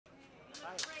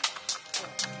I'm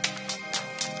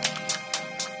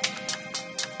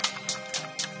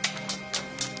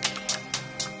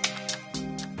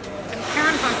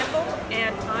Karin von Hippel,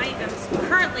 and I am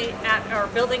currently at our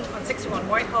building on 61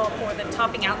 Whitehall for the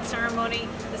topping out ceremony.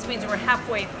 This means we're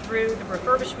halfway through the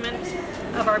refurbishment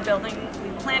of our building.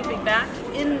 We plan to be back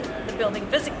in the building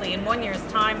physically in 1 year's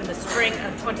time in the spring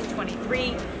of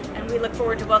 2023, and we look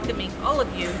forward to welcoming all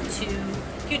of you to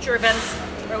future events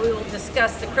where we will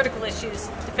discuss the critical issues,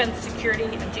 defense, security,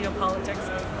 and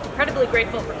geopolitics. Incredibly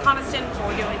grateful for Coniston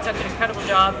for doing such an incredible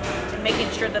job in making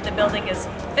sure that the building is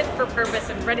fit for purpose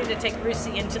and ready to take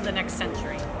RUSI into the next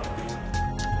century.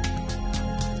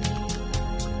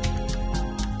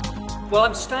 Well,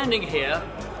 I'm standing here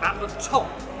at the top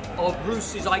of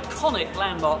RUSI's iconic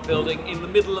landmark building in the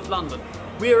middle of London.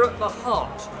 We're at the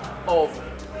heart of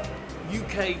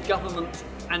UK government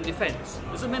and defence.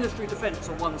 There's a Ministry of Defence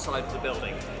on one side of the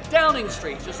building, Downing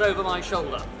Street just over my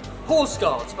shoulder, Horse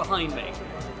Guards behind me,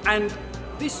 and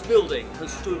this building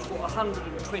has stood for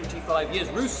 125 years.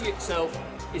 RUSI itself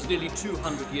is nearly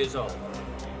 200 years old.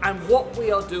 And what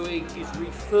we are doing is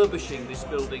refurbishing this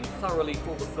building thoroughly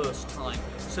for the first time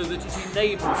so that it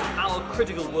enables our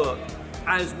critical work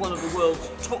as one of the world's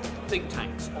top think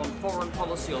tanks on foreign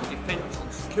policy, on defence, on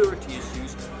security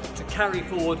issues to carry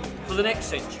forward for the next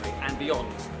century and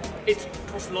beyond. It's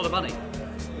cost a lot of money.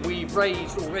 We've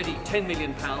raised already £10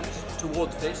 million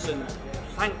towards this, and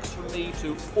thanks from me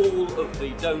to all of the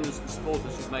donors and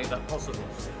supporters who've made that possible.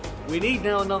 We need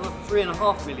now another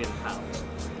 £3.5 million.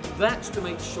 That's to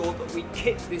make sure that we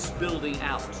kit this building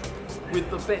out with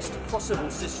the best possible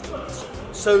systems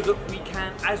so that we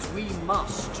can, as we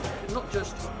must, not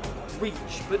just reach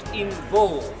but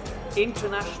involve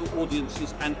international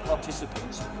audiences and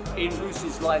participants in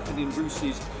RUSI's life and in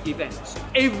RUSI's events.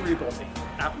 Everybody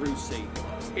at RUSI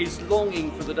is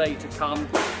longing for the day to come,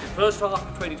 the first half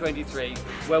of 2023,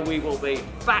 where we will be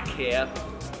back here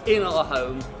in our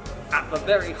home at the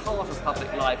very heart of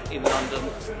public life in London,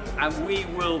 and we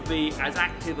will be as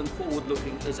active and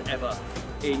forward-looking as ever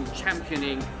in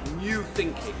championing new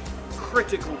thinking,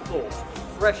 critical thought,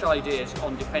 fresh ideas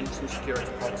on defence and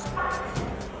security policy.